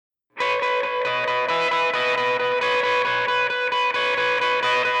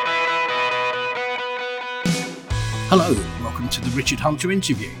Hello, welcome to the Richard Hunter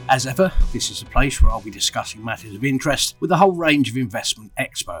interview. As ever, this is a place where I'll be discussing matters of interest with a whole range of investment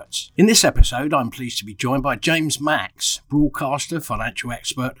experts. In this episode, I'm pleased to be joined by James Max, broadcaster, financial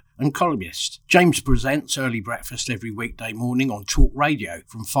expert and columnist. James presents Early Breakfast every weekday morning on Talk Radio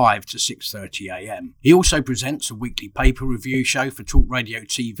from 5 to 6:30am. He also presents a weekly paper review show for Talk Radio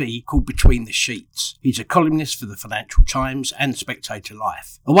TV called Between the Sheets. He's a columnist for the Financial Times and Spectator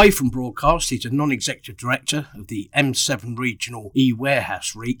Life. Away from broadcast, he's a non-executive director of the M7 Regional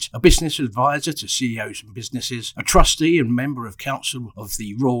E-Warehouse REIT, a business advisor to CEOs and businesses, a trustee and member of council of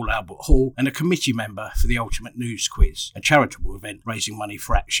the Royal Albert Hall, and a committee member for the Ultimate News Quiz, a charitable event raising money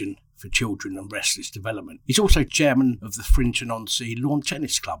for Action for Children and Restless Development. He's also chairman of the Frinton-on-Sea Lawn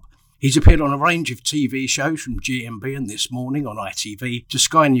Tennis Club. He's appeared on a range of TV shows from GMB and This Morning on ITV to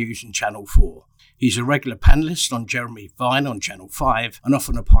Sky News and Channel 4. He's a regular panellist on Jeremy Vine on Channel 5 and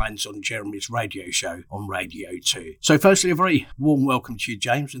often opines on Jeremy's radio show on Radio 2. So firstly, a very warm welcome to you,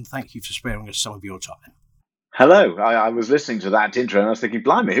 James, and thank you for sparing us some of your time. Hello. I was listening to that intro and I was thinking,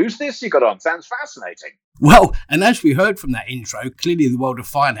 blimey, who's this you got on? Sounds fascinating. Well, and as we heard from that intro, clearly the world of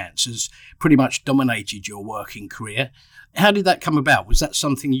finance has pretty much dominated your working career. How did that come about? Was that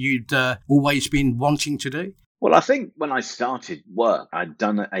something you'd always been wanting to do? Well, I think when I started work, I'd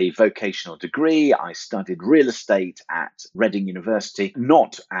done a vocational degree. I studied real estate at Reading University,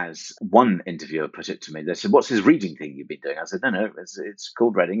 not as one interviewer put it to me. They said, what's this reading thing you've been doing? I said, no, it's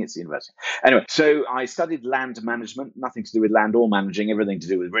called Reading, it's the university. Anyway, so I studied land management, nothing to do with land or managing, everything to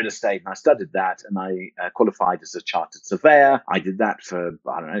do with real estate. And I studied that and I qualified as a chartered surveyor. I did that for,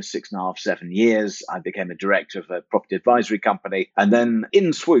 6.5, 7 years. I became a director of a property advisory company. And then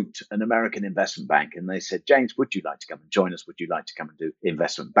in swooped an American investment bank. And they said, James, would you like to come and join us? Would you like to come and do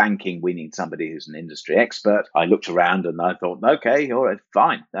investment banking? We need somebody who's an industry expert. I looked around and I thought, okay, all right,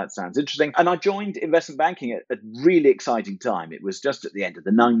 fine. That sounds interesting. And I joined investment banking at a really exciting time. It was just at the end of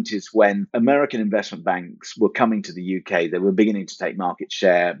the 90s when American investment banks were coming to the UK. They were beginning to take market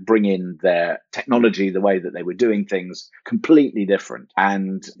share, bring in their technology, the way that they were doing things completely different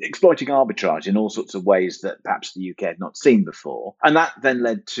and exploiting arbitrage in all sorts of ways that perhaps the UK had not seen before. And that then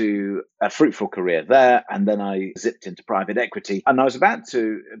led to a fruitful career there. And then I zipped into private equity and I was about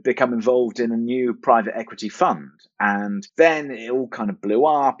to become involved in a new private equity fund. And then it all kind of blew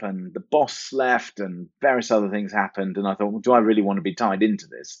up and the boss left and various other things happened. And I thought, well, do I really want to be tied into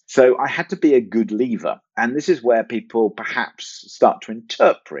this? So I had to be a good leaver. And this is where people perhaps start to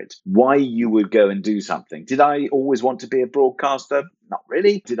interpret why you would go and do something. Did I always want to be a broadcaster? Not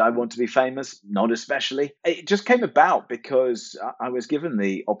really. Did I want to be famous? Not especially. It just came about because I was given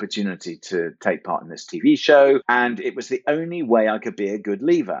the opportunity to take part in this TV show, and it was the only way I could be a good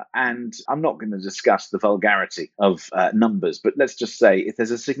leaver. And I'm not going to discuss the vulgarity of numbers, but let's just say if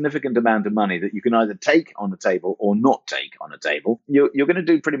there's a significant amount of money that you can either take on a table or not take on a table, you're going to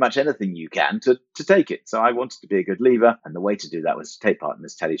do pretty much anything you can to take it. So I wanted to be a good leaver, and the way to do that was to take part in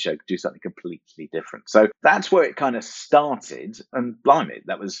this telly show, do something completely different. So that's where it kind of started, and blimey,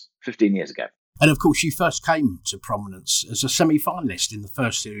 that was 15 years ago. And of course, you first came to prominence as a semi-finalist in the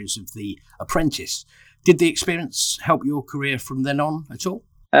first series of The Apprentice. Did the experience help your career from then on at all?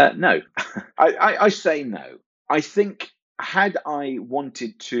 No. I say no. I think had I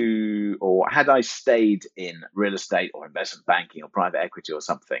wanted to, or had I stayed in real estate or investment banking or private equity or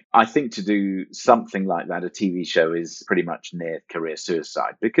something, I think to do something like that, a TV show, is pretty much near career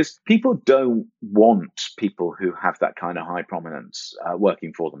suicide, because people don't want people who have that kind of high prominence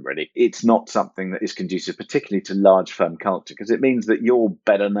working for them, really. It's not something that is conducive, particularly to large firm culture, because it means that you're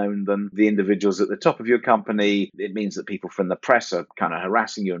better known than the individuals at the top of your company. It means that people from the press are kind of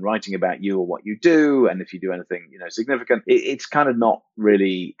harassing you and writing about you or what you do. And if you do anything, significant, it's kind of not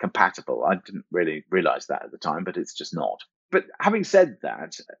really compatible. I didn't really realize that at the time, but it's just not. But having said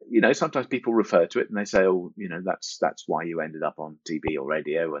that, sometimes people refer to it and they say, oh, that's why you ended up on TV or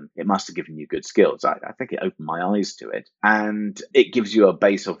radio, and it must have given you good skills. I think it opened my eyes to it, and it gives you a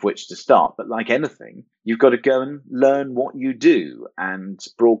base of which to start. But like anything, you've got to go and learn what you do. And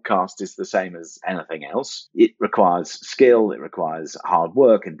broadcast is the same as anything else. It requires skill, it requires hard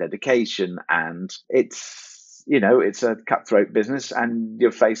work and dedication, and it's a cutthroat business, and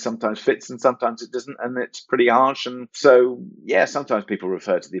your face sometimes fits and sometimes it doesn't, and it's pretty harsh. And so, yeah, sometimes people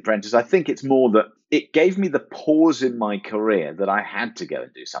refer to The Apprentice. I think it's more that it gave me the pause in my career that I had to go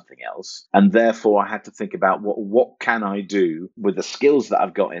and do something else. And therefore, I had to think about what can I do with the skills that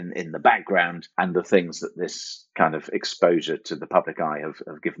I've got in the background and the things that this kind of exposure to the public eye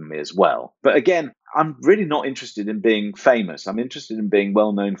have given me as well. But again, I'm really not interested in being famous. I'm interested in being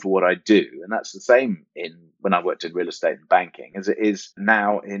well known for what I do. And that's the same in when I worked in real estate and banking as it is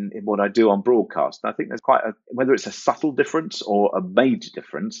now in what I do on broadcast. And I think there's quite whether it's a subtle difference or a major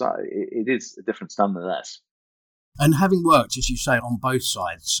difference, it is a difference nonetheless. And having worked, as you say, on both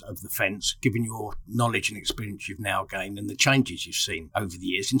sides of the fence, given your knowledge and experience you've now gained and the changes you've seen over the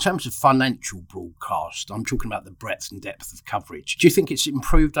years, in terms of financial broadcast, I'm talking about the breadth and depth of coverage. Do you think it's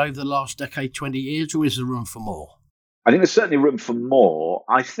improved over the last decade, 20 years, or is there room for more? I think there's certainly room for more.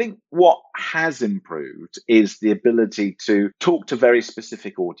 I think what has improved is the ability to talk to very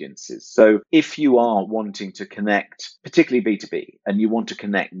specific audiences. So if you are wanting to connect, particularly B2B, and you want to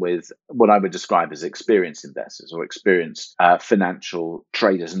connect with what I would describe as experienced investors or experienced financial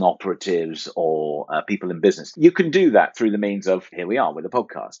traders and operatives or people in business, you can do that through the means of, here we are with a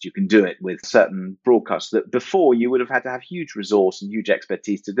podcast. You can do it with certain broadcasts that before you would have had to have huge resource and huge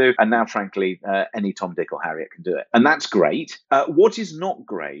expertise to do. And now, frankly, any Tom, Dick or Harriet can do it. And that's great. What is not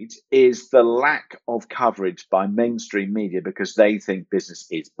great is the lack of coverage by mainstream media because they think business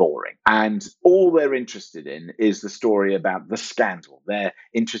is boring. And all they're interested in is the story about the scandal. They're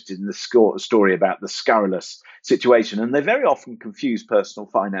interested in the story about the scurrilous situation. And they very often confuse personal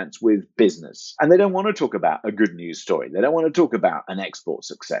finance with business. And they don't want to talk about a good news story. They don't want to talk about an export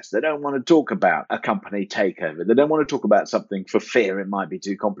success. They don't want to talk about a company takeover. They don't want to talk about something for fear it might be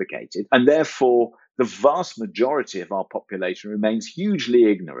too complicated. And therefore, the vast majority of our population remains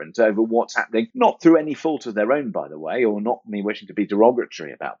hugely ignorant over what's happening, not through any fault of their own, by the way, or not me wishing to be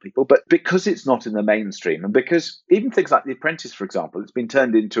derogatory about people, but because it's not in the mainstream and because even things like The Apprentice, for example, it's been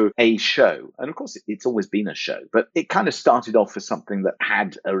turned into a show. And of course, it's always been a show, but it kind of started off as something that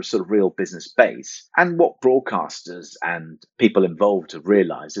had a sort of real business base. And what broadcasters and people involved have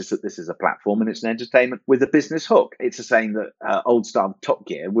realized is that this is a platform and it's an entertainment with a business hook. It's a saying that old style Top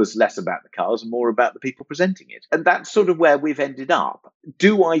Gear was less about the cars and more about the people presenting it. And that's sort of where we've ended up.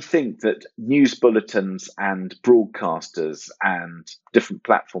 Do I think that news bulletins and broadcasters and different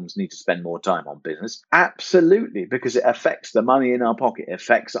platforms need to spend more time on business? Absolutely, because it affects the money in our pocket. It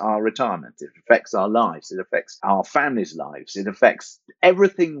affects our retirement. It affects our lives. It affects our families' lives. It affects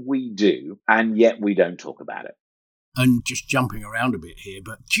everything we do, and yet we don't talk about it. And just jumping around a bit here,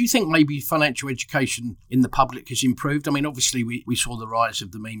 but do you think maybe financial education in the public has improved? I mean, obviously, we saw the rise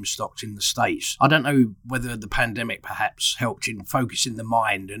of the meme stocks in the States. I don't know whether the pandemic perhaps helped in focusing the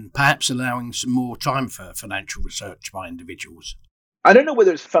mind and perhaps allowing some more time for financial research by individuals. I don't know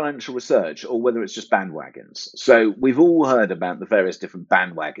whether it's financial research or whether it's just bandwagons. So we've all heard about the various different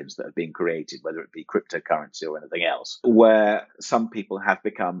bandwagons that have been created, whether it be cryptocurrency or anything else, where some people have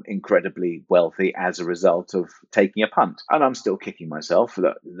become incredibly wealthy as a result of taking a punt. And I'm still kicking myself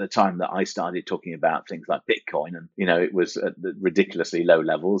for the time that I started talking about things like Bitcoin. And, it was at ridiculously low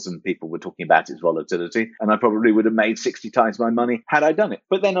levels and people were talking about its volatility. And I probably would have made 60 times my money had I done it.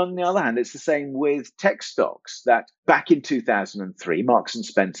 But then on the other hand, it's the same with tech stocks that back in 2003, Marks and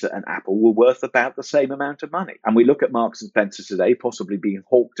Spencer and Apple were worth about the same amount of money. And we look at Marks and Spencer today possibly being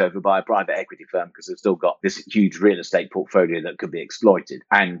hawked over by a private equity firm because they've still got this huge real estate portfolio that could be exploited.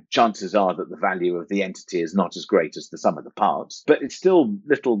 And chances are that the value of the entity is not as great as the sum of the parts, but it's still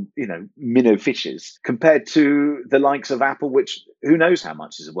little, minnow fishes compared to the likes of Apple, which who knows how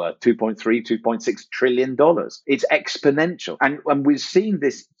much is worth, $2.6 trillion. It's exponential. And we've seen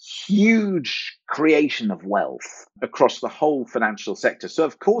this huge creation of wealth across the whole financial sector. So,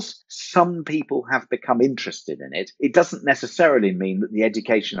 of course, some people have become interested in it. It doesn't necessarily mean that the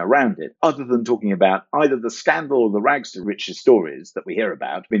education around it, other than talking about either the scandal or the rags to riches stories that we hear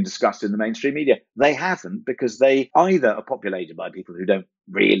about, been discussed in the mainstream media. They haven't, because they either are populated by people who don't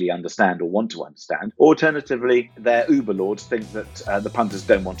really understand or want to understand, or alternatively, their Uber lords think that the punters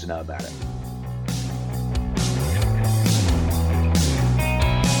don't want to know about it.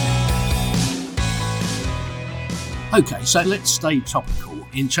 Okay, so let's stay topical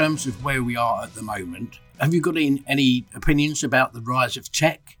in terms of where we are at the moment. Have you got any opinions about the rise of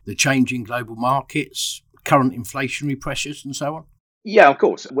tech, the changing global markets, current inflationary pressures and so on? Yeah, of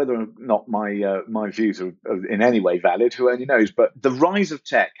course. Whether or not my views are in any way valid, who only knows? But the rise of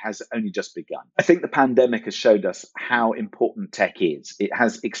tech has only just begun. I think the pandemic has showed us how important tech is. It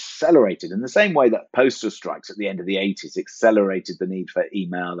has accelerated in the same way that postal strikes at the end of the 80s accelerated the need for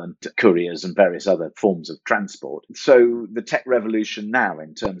email and couriers and various other forms of transport. So the tech revolution now,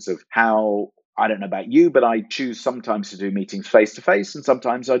 in terms of how I don't know about you, but I choose sometimes to do meetings face to face and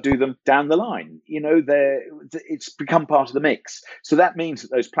sometimes I do them down the line. It's become part of the mix. So that means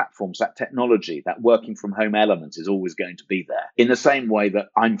that those platforms, that technology, that working from home element is always going to be there. In the same way that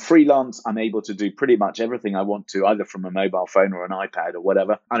I'm freelance, I'm able to do pretty much everything I want to, either from a mobile phone or an iPad or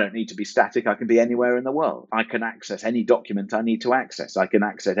whatever. I don't need to be static. I can be anywhere in the world. I can access any document I need to access. I can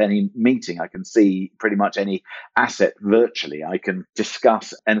access any meeting. I can see pretty much any asset virtually. I can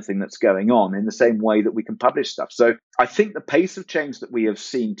discuss anything that's going on in the same way that we can publish stuff. So I think the pace of change that we have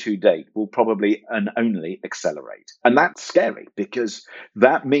seen to date will probably and only accelerate. And that's scary because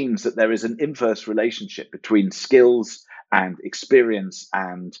that means that there is an inverse relationship between skills and experience.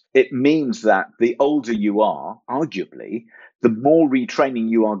 And it means that the older you are, arguably, the more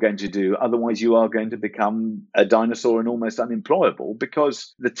retraining you are going to do. Otherwise, you are going to become a dinosaur and almost unemployable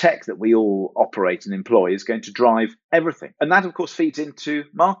because the tech that we all operate and employ is going to drive everything. And that, of course, feeds into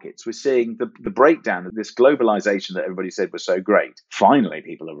markets. We're seeing the breakdown of this globalization that everybody said was so great. Finally,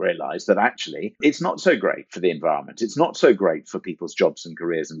 people have realized that actually it's not so great for the environment. It's not so great for people's jobs and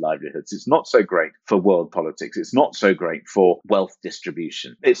careers and livelihoods. It's not so great for world politics. It's not so great for wealth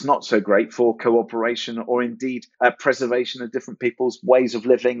distribution. It's not so great for cooperation or indeed preservation of different people's ways of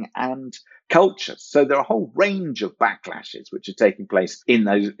living and cultures. So there are a whole range of backlashes which are taking place in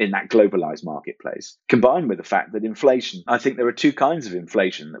that globalized marketplace, combined with the fact that inflation, I think there are two kinds of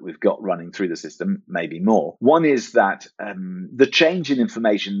inflation that we've got running through the system, maybe more. One is that the change in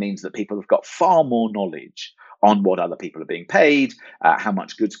information means that people have got far more knowledge on what other people are being paid, how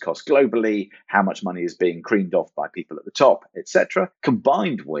much goods cost globally, how much money is being creamed off by people at the top, etc.,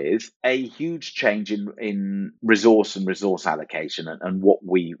 combined with a huge change in resource and resource allocation and what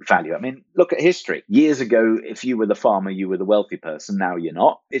we value. I mean, look at history. Years ago, if you were the farmer, you were the wealthy person. Now you're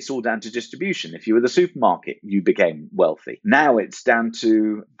not. It's all down to distribution. If you were the supermarket, you became wealthy. Now it's down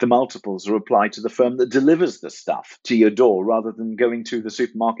to the multiples are applied to the firm that delivers the stuff to your door rather than going to the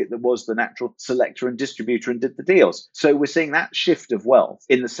supermarket that was the natural selector and distributor and did the deals. So we're seeing that shift of wealth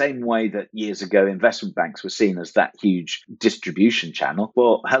in the same way that years ago investment banks were seen as that huge distribution channel.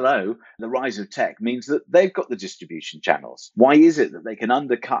 Well, hello, the rise of tech means that they've got the distribution channels. Why is it that they can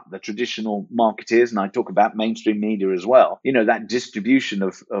undercut the traditional marketeers? And I talk about mainstream media as well. That distribution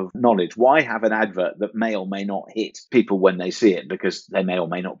of knowledge. Why have an advert that may or may not hit people when they see it because they may or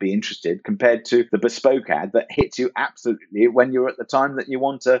may not be interested, compared to the bespoke ad that hits you absolutely when you're at the time that you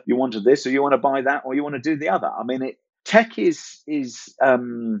want to this, or you want to buy that, or you want to do the other. I mean, tech is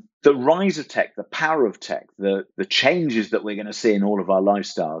the rise of tech, the power of tech, the changes that we're going to see in all of our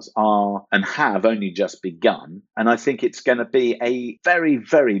lifestyles are and have only just begun. And I think it's going to be a very,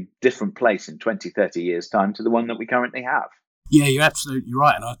 very different place in 20, 30 years' time to the one that we currently have. Yeah, you're absolutely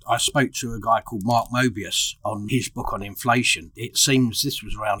right. And I spoke to a guy called Mark Mobius on his book on inflation. It seems this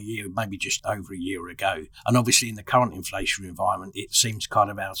was around a year, maybe just over a year ago. And obviously in the current inflationary environment, it seems kind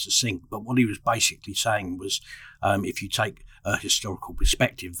of out of sync. But what he was basically saying was if you take a historical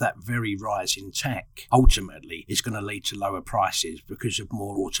perspective, that very rise in tech ultimately is going to lead to lower prices because of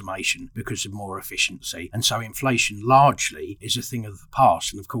more automation, because of more efficiency. And so inflation largely is a thing of the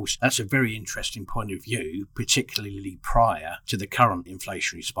past. And of course, that's a very interesting point of view, particularly prior to the current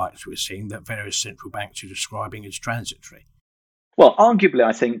inflationary spikes we're seeing that various central banks are describing as transitory. Well, arguably,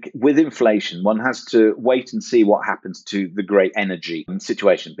 I think with inflation, one has to wait and see what happens to the great energy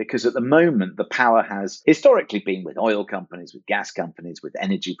situation, because at the moment, the power has historically been with oil companies, with gas companies, with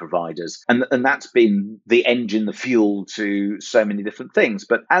energy providers, and that's been the engine, the fuel to so many different things.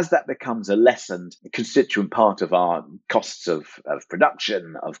 But as that becomes a lessened constituent part of our costs of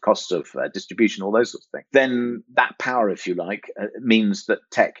production, of costs of distribution, all those sorts of things, then that power, if you like, means that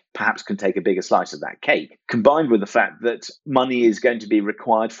tech perhaps can take a bigger slice of that cake, combined with the fact that money is going to be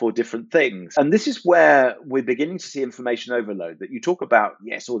required for different things. And this is where we're beginning to see information overload that you talk about.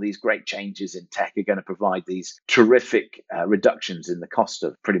 Yes, all these great changes in tech are going to provide these terrific reductions in the cost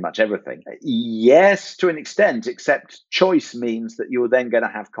of pretty much everything. Yes, to an extent, except choice means that you're then going to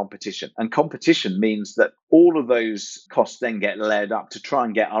have competition. And competition means that all of those costs then get led up to try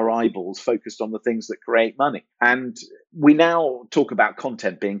and get our eyeballs focused on the things that create money. And we now talk about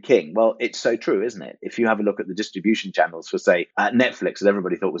content being king. Well, it's so true, isn't it? If you have a look at the distribution channels for, say, Netflix, that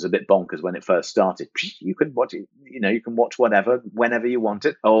everybody thought was a bit bonkers when it first started. You can watch it, you can watch whatever, whenever you want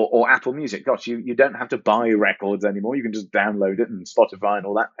it. Or Apple Music. Gosh, you don't have to buy records anymore. You can just download it, and Spotify and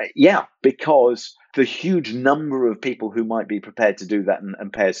all that. Yeah, because the huge number of people who might be prepared to do that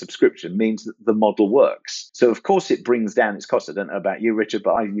and pay a subscription means that the model works. So, of course, it brings down its cost. I don't know about you, Richard,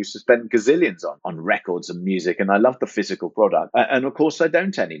 but I used to spend gazillions on records and music, and I love the physical product. And, of course, I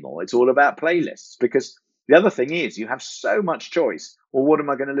don't anymore. It's all about playlists because The other thing is you have so much choice. Well, what am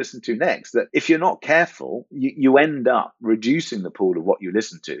I going to listen to next? That if you're not careful, you end up reducing the pool of what you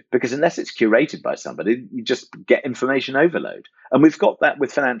listen to, because unless it's curated by somebody, you just get information overload. And we've got that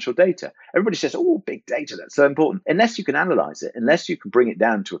with financial data. Everybody says, oh, big data, that's so important. Unless you can analyze it, unless you can bring it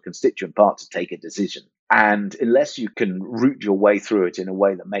down to a constituent part to take a decision, and unless you can route your way through it in a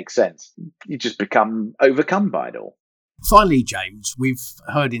way that makes sense, you just become overcome by it all. Finally, James, we've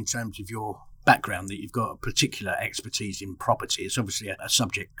heard in terms of your background that you've got a particular expertise in property. It's obviously a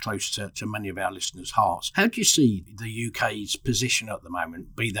subject close to many of our listeners' hearts. How do you see the UK's position at the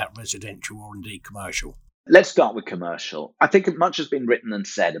moment, be that residential or indeed commercial? Let's start with commercial. I think much has been written and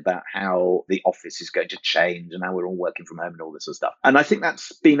said about how the office is going to change and how we're all working from home and all this sort of stuff. And I think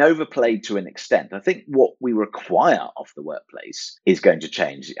that's been overplayed to an extent. I think what we require of the workplace is going to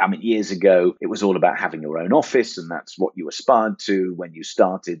change. I mean, years ago, it was all about having your own office, and that's what you aspired to when you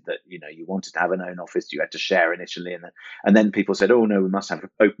started, that, you know, you wanted to have an own office, you had to share initially. And then people said, oh, no, we must have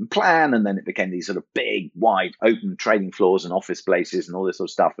an open plan. And then it became these sort of big, wide, open trading floors and office places and all this sort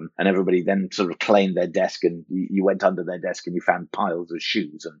of stuff. And everybody then sort of claimed their desk, and you went under their desk and you found piles of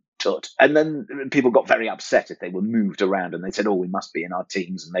shoes and tut. And then people got very upset if they were moved around, and they said, oh, we must be in our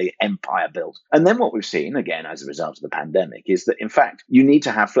teams, and they empire built. And then what we've seen, again, as a result of the pandemic, is that, in fact, you need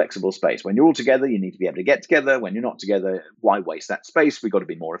to have flexible space. When you're all together, you need to be able to get together. When you're not together, why waste that space? We've got to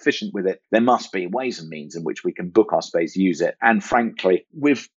be more efficient with it. There must be ways and means in which we can book our space, use it. And frankly,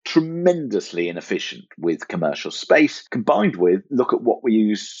 we're tremendously inefficient with commercial space, combined with, look at what we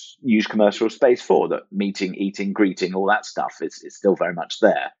use commercial space for, that meeting, eating, greeting, all that stuff is still very much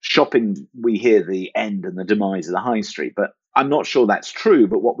there. Shopping, we hear the end and the demise of the high street, but I'm not sure that's true,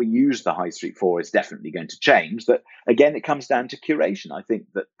 but what we use the high street for is definitely going to change. That, again, it comes down to curation. I think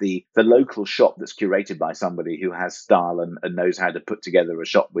that the local shop that's curated by somebody who has style and knows how to put together a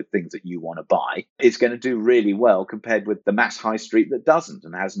shop with things that you want to buy is going to do really well compared with the mass high street that doesn't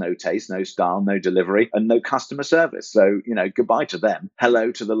and has no taste, no style, no delivery, and no customer service. So, you know, goodbye to them.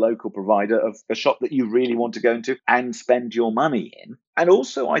 Hello to the local provider of a shop that you really want to go into and spend your money in. And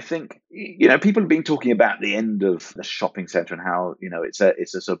also, I think, you know, people have been talking about the end of the shopping centre and how, you know, it's a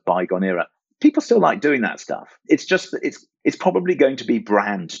sort of bygone era. People still like doing that stuff. It's just that it's probably going to be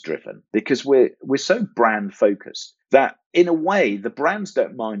brand driven, because we're so brand focused that, in a way, the brands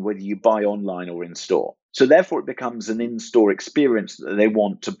don't mind whether you buy online or in store. So therefore, it becomes an in-store experience that they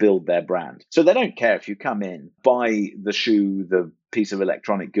want to build their brand. So they don't care if you come in, buy the shoe, the piece of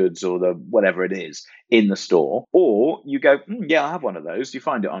electronic goods, or the whatever it is in the store, or you go, yeah, I have one of those. You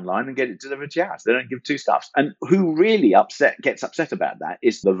find it online and get it delivered to your house. They don't give two stuffs. And who really gets upset about that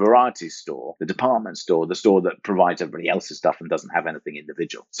is the variety store, the department store, the store that provides everybody else's stuff and doesn't have anything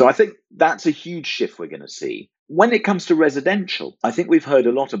individual. So I think that's a huge shift we're going to see. When it comes to residential, I think we've heard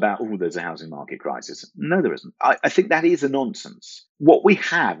a lot about, oh, there's a housing market crisis. No, there isn't. I think that is a nonsense. What we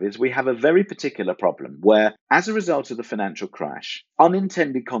have is we have a very particular problem where, as a result of the financial crash,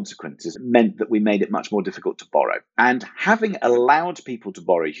 unintended consequences meant that we made it much more difficult to borrow. And having allowed people to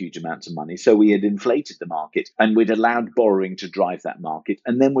borrow huge amounts of money, so we had inflated the market and we'd allowed borrowing to drive that market,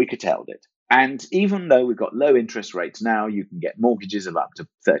 and then we curtailed it. And even though we've got low interest rates now, you can get mortgages of up to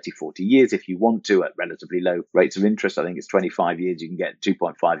 30, 40 years if you want to, at relatively low rates of interest. I think it's 25 years. You can get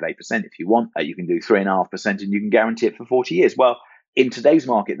 2.58% if you want. You can do 3.5% and you can guarantee it for 40 years. Well, in today's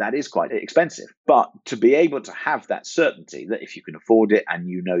market, that is quite expensive. But to be able to have that certainty that if you can afford it and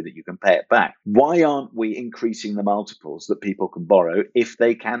you know that you can pay it back, why aren't we increasing the multiples that people can borrow if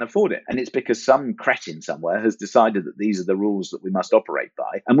they can afford it? And it's because some cretin somewhere has decided that these are the rules that we must operate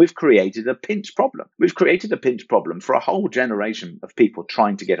by. And we've created a pinch problem. We've created a pinch problem for a whole generation of people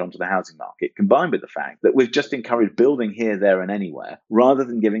trying to get onto the housing market, combined with the fact that we've just encouraged building here, there, and anywhere, rather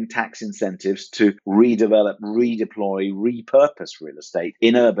than giving tax incentives to redevelop, redeploy, repurpose real estate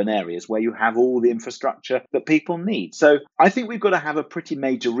in urban areas where you have all the infrastructure that people need. So I think we've got to have a pretty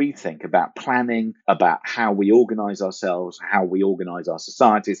major rethink about planning, about how we organize ourselves, how we organize our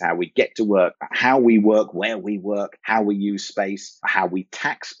societies, how we get to work, how we work, where we work, how we use space, how we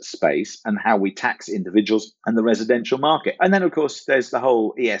tax space, and how we tax individuals and the residential market. And then, of course, there's the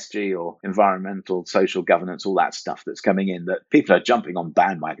whole ESG, or environmental, social governance, all that stuff that's coming in, that people are jumping on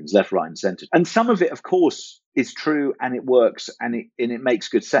bandwagons left, right, and center. And some of it, of course, is true and it works and it makes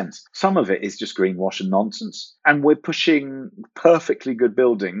good sense. Some of it is just greenwash and nonsense. And we're pushing perfectly good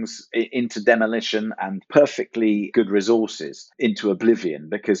buildings into demolition and perfectly good resources into oblivion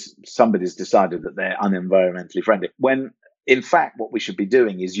because somebody's decided that they're unenvironmentally friendly. When in fact, what we should be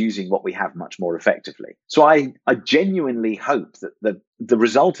doing is using what we have much more effectively. So I genuinely hope that the the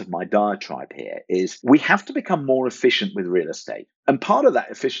result of my diatribe here is we have to become more efficient with real estate. And part of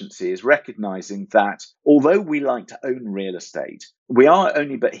that efficiency is recognizing that although we like to own real estate, we are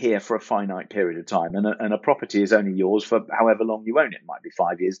only but here for a finite period of time. And a property is only yours for however long you own it. It might be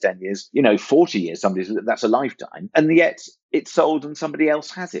 5 years, 10 years, 40 years. That's a lifetime. And yet it's sold and somebody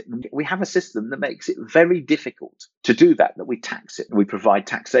else has it. And we have a system that makes it very difficult to do that we tax it. We provide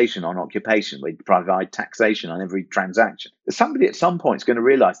taxation on occupation. We provide taxation on every transaction. Somebody at some point is going to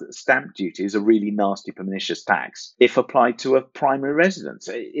realize that the stamp duty is a really nasty, pernicious tax if applied to a primary residence.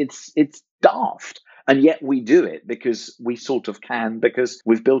 It's daft. And yet we do it because we sort of can, because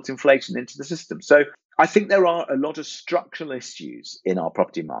we've built inflation into the system. So I think there are a lot of structural issues in our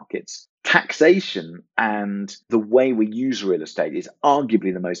property markets. Taxation and the way we use real estate is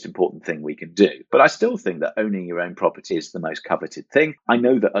arguably the most important thing we can do. But I still think that owning your own property is the most coveted thing. I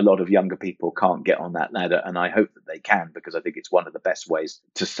know that a lot of younger people can't get on that ladder, and I hope that they can, because I think it's one of the best ways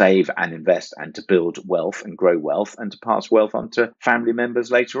to save and invest and to build wealth and grow wealth and to pass wealth on to family members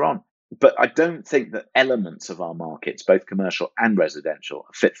later on. But I don't think that elements of our markets, both commercial and residential,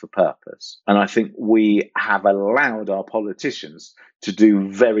 are fit for purpose. And I think we have allowed our politicians to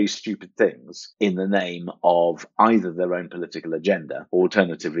do very stupid things in the name of either their own political agenda or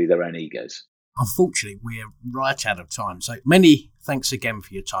alternatively their own egos. Unfortunately, we're right out of time. So many thanks again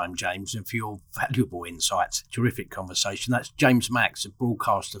for your time, James, and for your valuable insights. Terrific conversation. That's James Max, a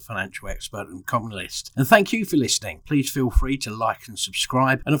broadcaster, financial expert and columnist. And thank you for listening. Please feel free to like and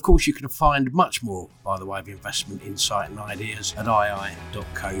subscribe. And of course, you can find much more by the way of investment insight and ideas at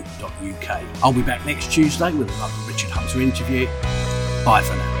ii.co.uk. I'll be back next Tuesday with another Richard Hunter interview. Bye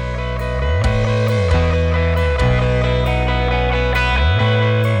for now.